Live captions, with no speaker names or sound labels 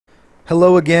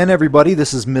Hello again, everybody.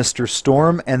 This is Mr.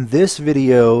 Storm, and this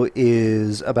video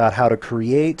is about how to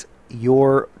create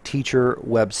your teacher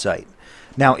website.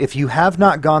 Now, if you have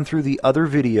not gone through the other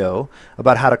video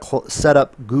about how to set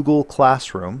up Google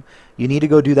Classroom, you need to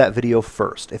go do that video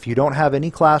first. If you don't have any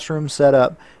Classroom set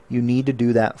up, you need to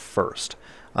do that first.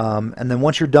 And then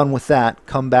once you're done with that,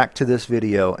 come back to this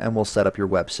video and we'll set up your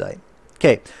website.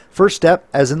 Okay, first step,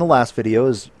 as in the last video,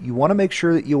 is you want to make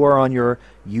sure that you are on your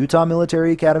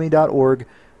utahmilitaryacademy.org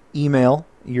email.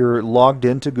 You're logged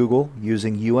into Google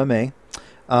using UMA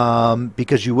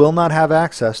because you will not have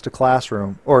access to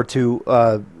Classroom or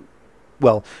to,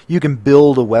 well, you can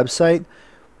build a website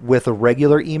with a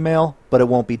regular email, but it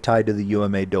won't be tied to the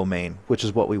UMA domain, which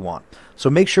is what we want. So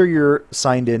make sure you're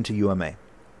signed into UMA.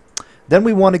 Then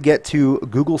we want to get to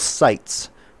Google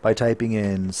Sites by typing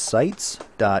in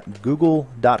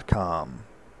sites.google.com.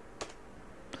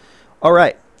 All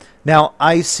right. Now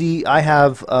I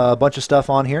have a bunch of stuff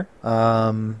on here.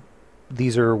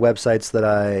 These are websites that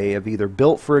I have either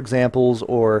built for examples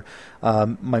or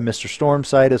my Mr. Storm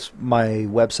site is my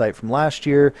website from last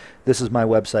year. This is my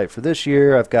website for this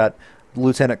year. I've got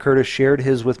Lieutenant Curtis shared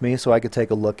his with me so I could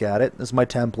take a look at it. This is my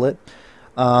template.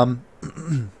 I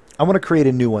want to create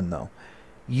a new one though.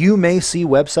 You may see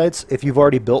websites, if you've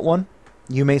already built one,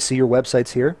 you may see your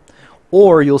websites here,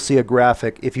 or you'll see a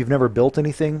graphic. If you've never built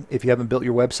anything, if you haven't built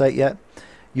your website yet,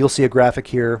 you'll see a graphic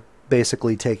here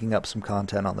basically taking up some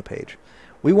content on the page.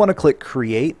 We want to click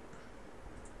Create,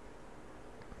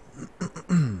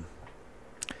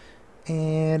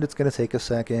 and it's going to take a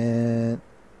second.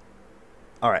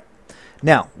 All right.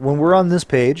 Now, when we're on this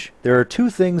page, there are two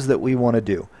things that we want to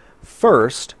do.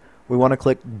 First, we want to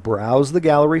click Browse the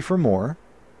Gallery for more.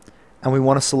 And we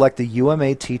want to select the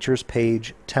UMA Teachers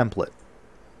Page template.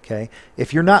 Okay?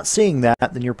 If you're not seeing that,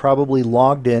 then you're probably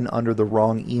logged in under the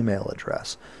wrong email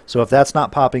address. So if that's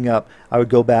not popping up, I would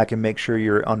go back and make sure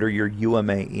you're under your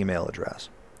UMA email address.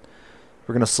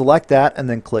 We're going to select that and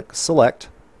then click Select.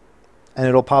 And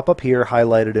it'll pop up here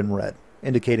highlighted in red,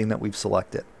 indicating that we've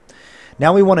selected.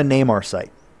 Now we want to name our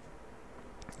site.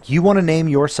 You want to name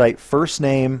your site first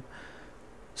name,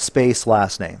 space,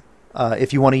 last name.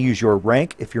 If you want to use your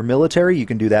rank, if you're military, you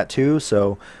can do that too.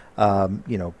 So,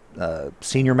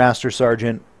 Senior Master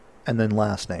Sergeant and then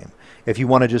last name. If you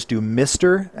want to just do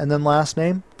Mr. and then last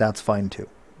name, that's fine too.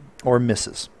 Or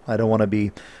Mrs. I don't want to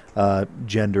be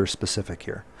gender specific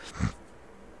here.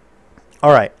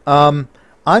 All right. I'm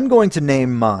going to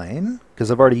name mine,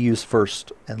 because I've already used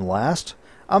first and last.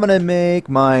 I'm going to make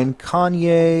mine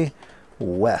Kanye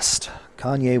West.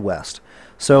 Kanye West.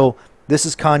 So this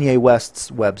is Kanye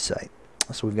West's website.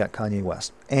 So we've got Kanye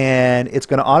West. And it's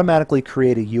going to automatically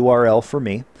create a URL for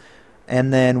me.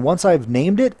 And then once I've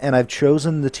named it and I've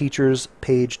chosen the teacher's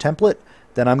page template,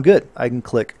 then I'm good. I can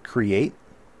click Create.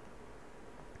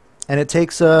 And it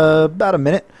takes about a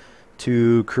minute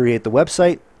to create the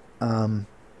website.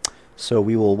 So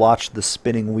we will watch the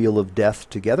spinning wheel of death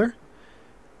together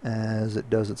as it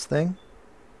does its thing.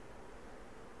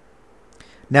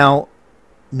 Now,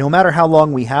 no matter how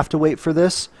long we have to wait for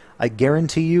this, I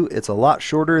guarantee you it's a lot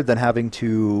shorter than having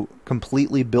to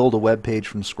completely build a web page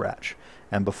from scratch.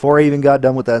 And before I even got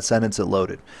done with that sentence, it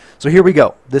loaded. So here we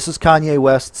go. This is Kanye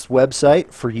West's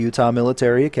website for Utah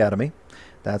Military Academy.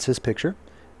 That's his picture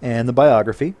and the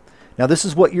biography. Now this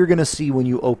is what you're going to see when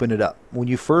you open it up. When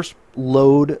you first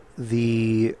load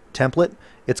the template,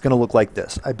 it's going to look like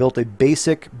this. I built a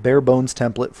basic bare bones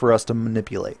template for us to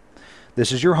manipulate.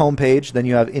 This is your home page. Then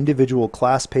you have individual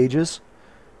class pages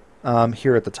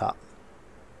here at the top.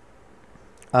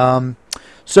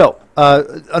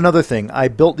 Another thing, I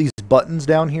built these buttons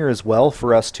down here as well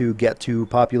for us to get to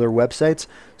popular websites.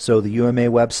 So the UMA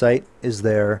website is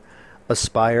there,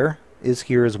 Aspire is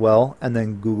here as well, and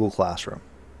then Google Classroom,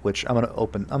 which I'm going to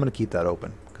open. I'm going to keep that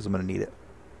open because I'm going to need it.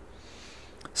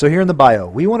 So here in the bio,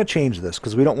 we want to change this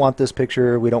because we don't want this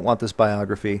picture, we don't want this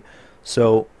biography.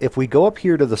 So if we go up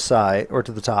here to the side or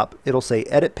to the top, it'll say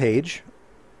Edit Page,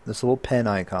 this little pen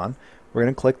icon. We're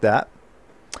going to click that.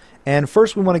 And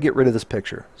first we want to get rid of this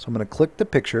picture. So I'm going to click the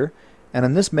picture, and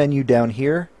in this menu down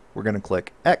here, we're going to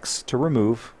click X to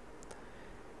remove.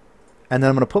 And then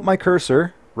I'm going to put my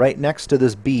cursor right next to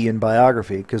this B in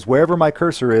biography, because wherever my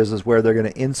cursor is where they're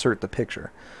going to insert the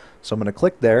picture. So I'm going to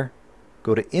click there,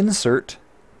 go to Insert,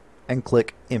 and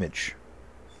click Image.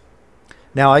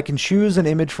 Now I can choose an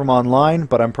image from online,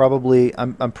 but I'm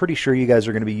pretty sure you guys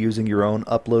are going to be using your own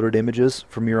uploaded images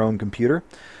from your own computer.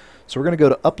 So we're going to go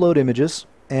to Upload Images,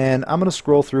 and I'm going to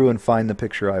scroll through and find the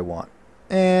picture I want.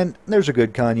 And there's a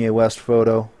good Kanye West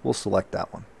photo. We'll select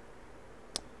that one.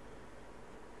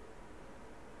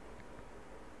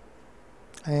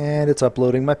 And it's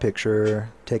uploading my picture,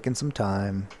 taking some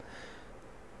time.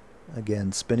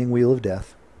 Again, spinning wheel of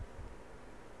death.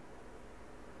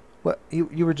 What?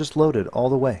 You were just loaded all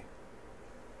the way.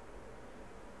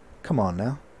 Come on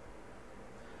now.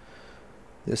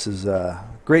 This is a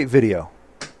great video.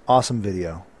 Awesome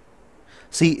video.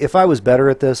 See, if I was better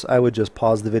at this, I would just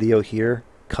pause the video here,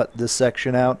 cut this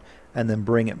section out, and then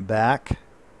bring it back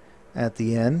at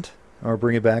the end, or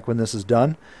bring it back when this is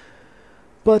done.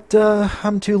 But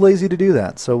I'm too lazy to do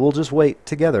that, so we'll just wait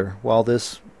together while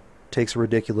this takes a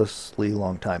ridiculously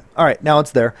long time. Alright, now it's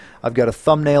there. I've got a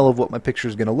thumbnail of what my picture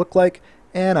is going to look like,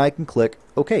 and I can click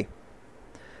OK.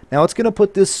 Now it's going to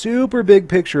put this super big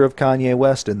picture of Kanye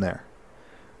West in there.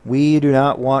 We do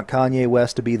not want Kanye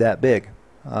West to be that big.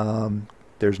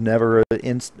 There's never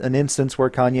an instance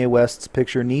where Kanye West's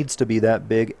picture needs to be that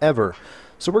big ever.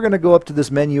 So we're going to go up to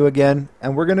this menu again,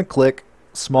 and we're going to click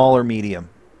small or medium.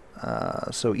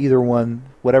 So either one,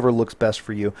 whatever looks best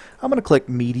for you. I'm going to click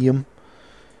medium.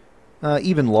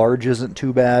 Even large isn't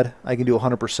too bad. I can do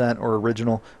 100% or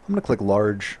original. I'm going to click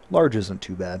large. Large isn't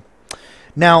too bad.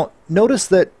 Now, notice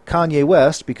that Kanye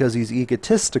West, because he's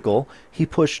egotistical, he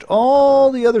pushed all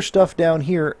the other stuff down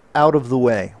here out of the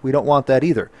way. We don't want that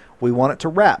either. We want it to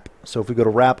wrap. So if we go to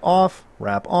wrap off,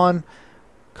 wrap on,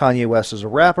 Kanye West is a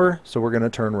wrapper, so we're going to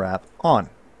turn wrap on.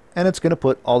 And it's going to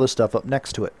put all this stuff up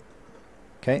next to it.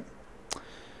 Okay?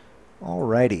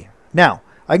 Alrighty. Now,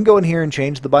 I can go in here and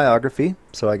change the biography,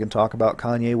 so I can talk about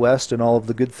Kanye West and all of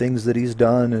the good things that he's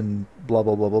done and blah,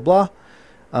 blah, blah, blah, blah.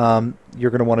 You're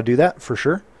going to want to do that for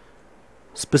sure.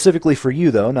 Specifically for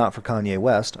you, though, not for Kanye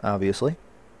West, obviously.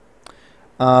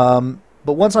 But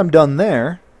once I'm done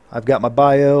there, I've got my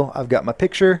bio, I've got my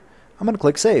picture, I'm going to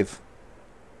click Save.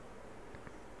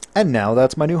 And now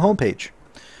that's my new homepage.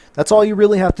 That's all you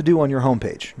really have to do on your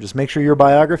homepage. Just make sure your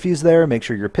biography is there, make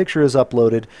sure your picture is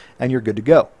uploaded, and you're good to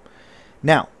go.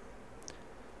 Now,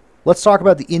 let's talk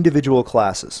about the individual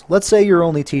classes. Let's say you're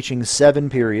only teaching 7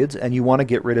 periods and you want to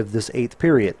get rid of this 8th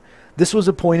period. This was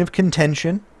a point of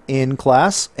contention in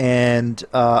class, and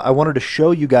I wanted to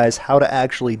show you guys how to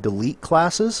actually delete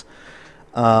classes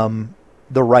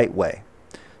the right way.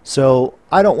 So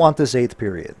I don't want this 8th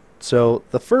period. So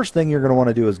the first thing you're going to want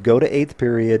to do is go to 8th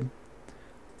period,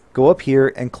 go up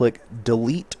here and click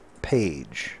Delete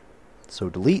Page. So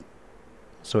delete,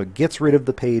 so it gets rid of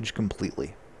the page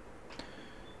completely.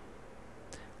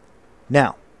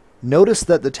 Now, notice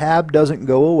that the tab doesn't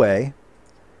go away,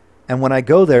 and when I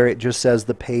go there it just says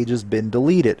the page has been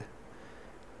deleted.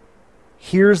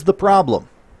 Here's the problem.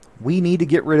 We need to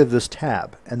get rid of this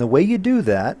tab, and the way you do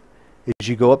that is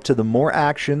you go up to the More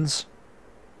Actions,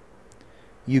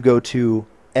 you go to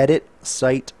Edit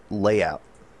Site Layout.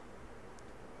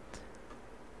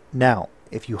 Now,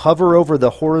 if you hover over the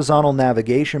horizontal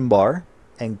navigation bar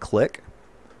and click,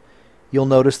 you'll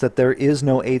notice that there is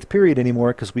no 8th period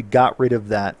anymore because we got rid of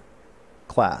that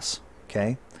class.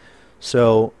 Okay,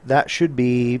 so that should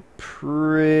be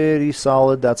pretty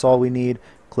solid. That's all we need.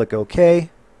 Click OK.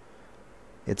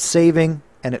 It's saving,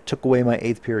 and it took away my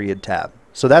 8th period tab.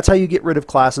 So that's how you get rid of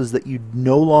classes that you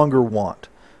no longer want.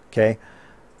 Okay,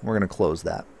 we're going to close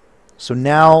that. So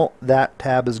now that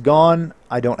tab is gone.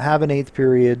 I don't have an 8th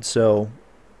period, so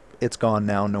it's gone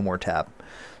now. No more tab.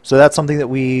 So that's something that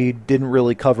we didn't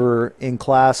really cover in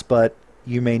class, but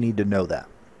you may need to know that.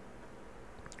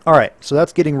 Alright, so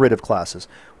that's getting rid of classes.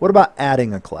 What about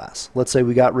adding a class? Let's say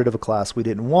we got rid of a class we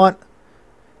didn't want,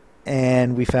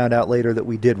 and we found out later that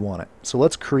we did want it. So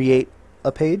let's create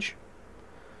a page.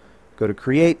 Go to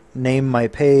Create, name my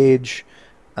page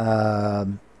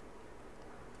 11th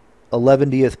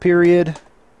period.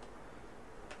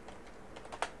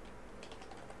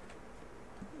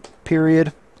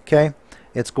 Okay.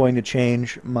 It's going to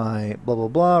change my blah, blah,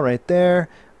 blah right there.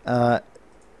 I'm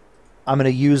going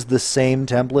to use the same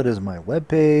template as my web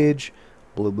page.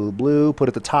 Blue, blue, blue. Put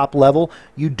at the top level.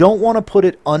 You don't want to put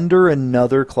it under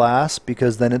another class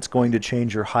because then it's going to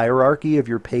change your hierarchy of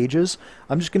your pages.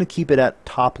 I'm just going to keep it at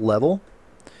top level.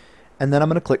 And then I'm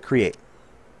going to click Create.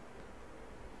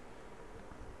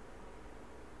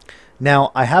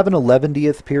 Now, I have an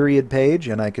 11th period page,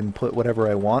 and I can put whatever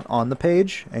I want on the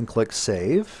page and click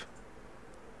Save.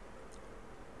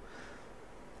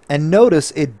 And notice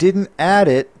it didn't add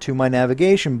it to my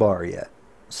navigation bar yet.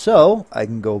 So I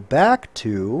can go back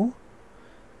to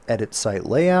Edit Site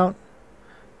Layout,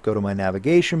 go to my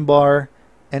navigation bar,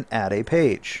 and add a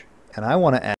page. And I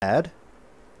want to add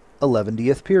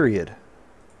 11th period.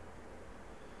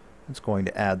 It's going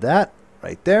to add that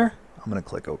right there. I'm going to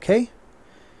click OK.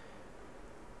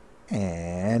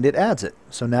 And it adds it.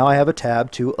 So now I have a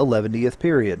tab to 11th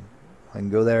period. I can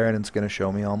go there and it's going to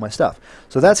show me all my stuff.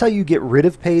 So that's how you get rid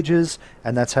of pages,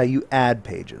 and that's how you add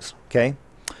pages. Okay.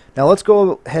 Now let's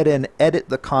go ahead and edit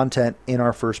the content in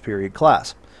our first period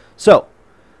class. So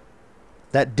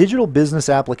that digital business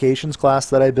applications class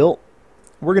that I built,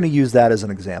 we're going to use that as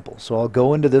an example. So I'll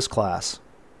go into this class.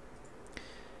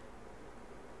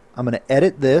 I'm going to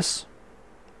edit this.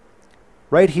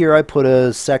 Right here I put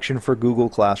a section for Google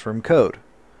Classroom code.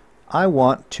 I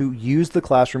want to use the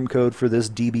classroom code for this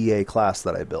DBA class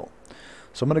that I built.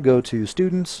 So I'm going to go to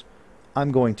Students.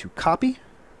 I'm going to copy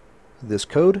this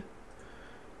code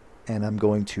and I'm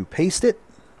going to paste it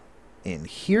in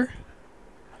here.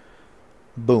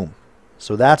 Boom.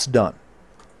 So that's done.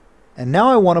 And now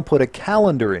I want to put a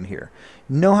calendar in here.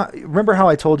 Remember how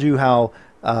I told you how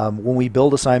when we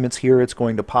build assignments here, it's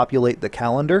going to populate the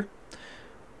calendar?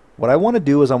 What I want to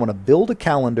do is I want to build a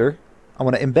calendar. I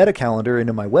want to embed a calendar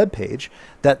into my web page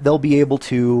that they'll be able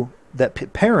to,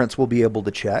 that parents will be able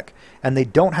to check, and they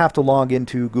don't have to log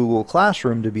into Google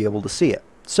Classroom to be able to see it.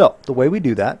 So the way we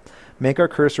do that, make our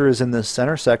cursor is in the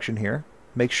center section here.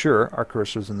 Make sure our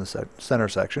cursor is in the center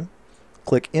section.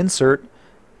 Click Insert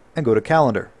and go to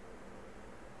Calendar.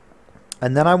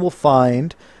 And then I will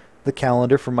find the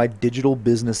calendar for my Digital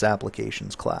Business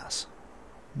Applications class.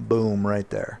 Boom, right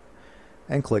there.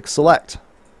 And click Select.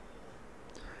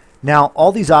 Now,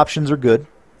 all these options are good.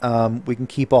 We can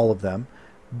keep all of them.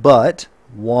 But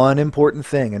one important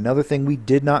thing, another thing we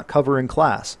did not cover in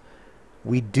class,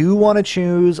 we do want to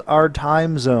choose our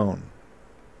time zone.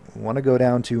 We want to go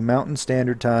down to Mountain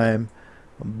Standard Time,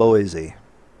 Boise.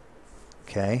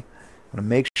 Okay? I'm going to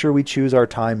make sure we choose our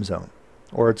time zone,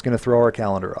 or it's going to throw our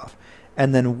calendar off.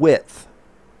 And then width.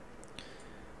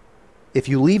 If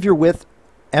you leave your width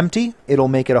empty, it'll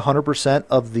make it 100%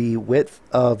 of the width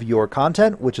of your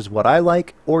content, which is what I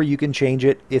like, or you can change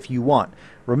it if you want.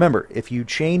 Remember, if you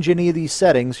change any of these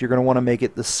settings, you're going to want to make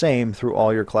it the same through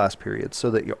all your class periods so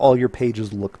that all your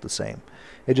pages look the same.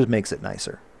 It just makes it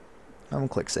nicer. I'm going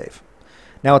to click Save.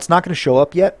 Now it's not going to show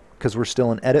up yet because we're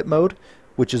still in edit mode,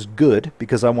 which is good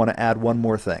because I want to add one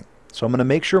more thing. So I'm going to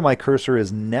make sure my cursor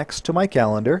is next to my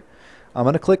calendar. I'm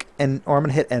going to click or I'm going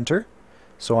to hit Enter,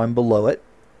 so I'm below it.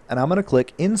 And I'm going to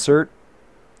click Insert,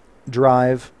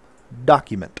 Drive,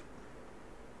 Document.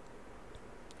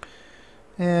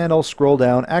 And I'll scroll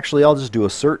down. Actually, I'll just do a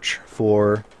search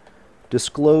for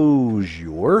disclosure.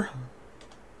 For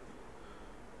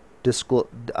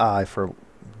disclosure.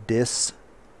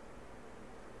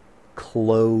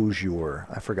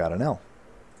 I forgot an L.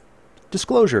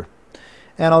 Disclosure.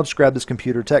 And I'll just grab this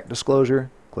Computer Tech Disclosure,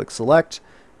 click Select.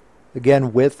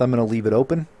 Again, width, I'm going to leave it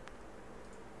open.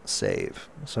 Save.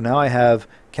 So now I have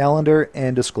calendar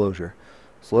and disclosure.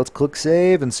 So let's click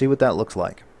Save and see what that looks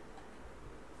like.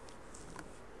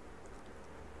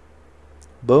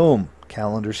 Boom.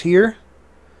 Calendar's here.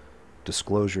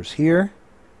 Disclosure's here.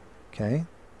 Okay.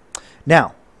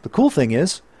 Now, the cool thing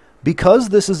is, because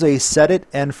this is a set it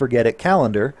and forget it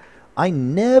calendar, I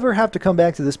never have to come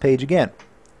back to this page again.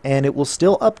 And it will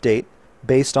still update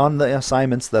based on the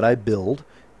assignments that I build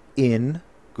in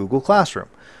Google Classroom.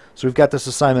 So we've got this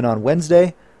assignment on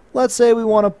Wednesday. Let's say we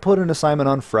want to put an assignment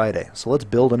on Friday. So let's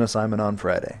build an assignment on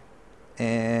Friday.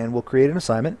 And we'll create an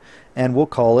assignment and we'll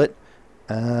call it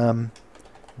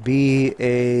Be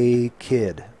a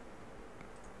Kid.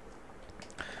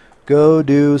 Go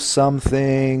do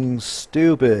something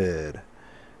stupid.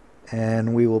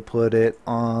 And we will put it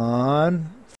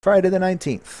on Friday the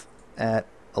 19th at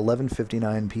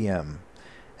 11:59 p.m.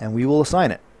 and we will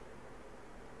assign it.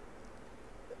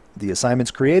 The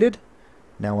assignment's created.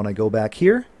 Now when I go back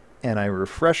here and I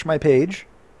refresh my page,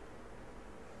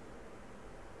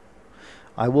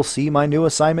 I will see my new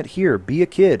assignment here. Be a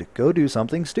kid. Go do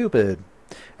something stupid.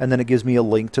 And then it gives me a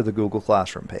link to the Google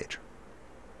Classroom page.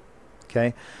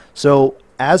 Okay, so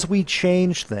as we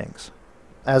change things,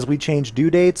 as we change due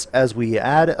dates, as we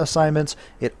add assignments,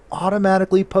 it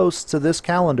automatically posts to this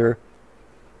calendar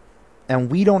and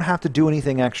we don't have to do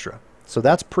anything extra. So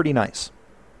that's pretty nice.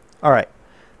 All right,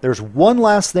 there's one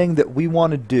last thing that we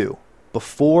want to do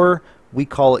before we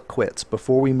call it quits,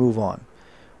 before we move on.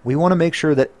 We want to make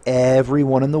sure that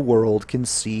everyone in the world can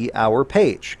see our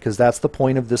page, because that's the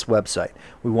point of this website.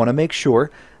 We want to make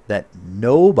sure that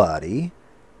nobody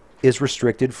is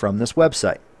restricted from this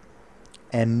website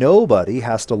and nobody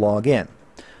has to log in.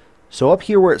 So up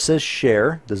here where it says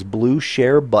share, this blue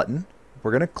share button,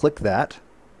 we're going to click that.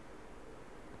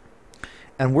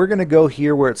 And we're going to go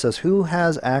here where it says who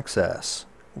has access.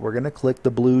 We're going to click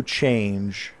the blue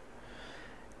change.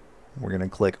 We're going to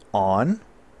click on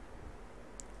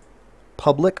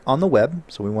public on the web.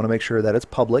 So we want to make sure that it's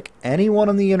public. Anyone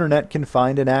on the internet can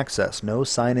find and access. No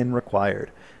sign in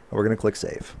required. we're going to click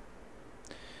Save.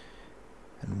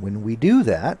 And when we do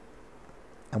that,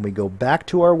 and we go back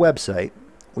to our website,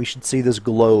 we should see this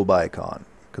globe icon,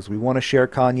 because we want to share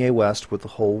Kanye West with the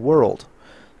whole world.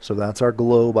 So that's our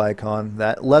globe icon.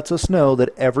 That lets us know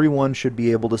that everyone should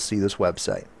be able to see this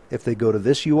website. If they go to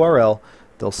this URL,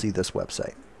 they'll see this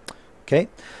website. Okay,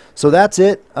 so that's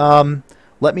it.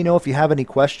 Let me know if you have any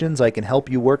questions. I can help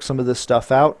you work some of this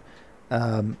stuff out.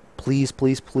 Please,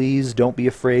 please, please don't be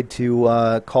afraid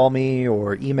to call me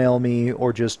or email me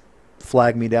or just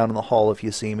flag me down in the hall if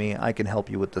you see me. I can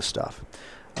help you with this stuff.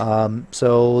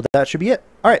 So that should be it.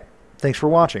 All right. Thanks for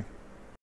watching.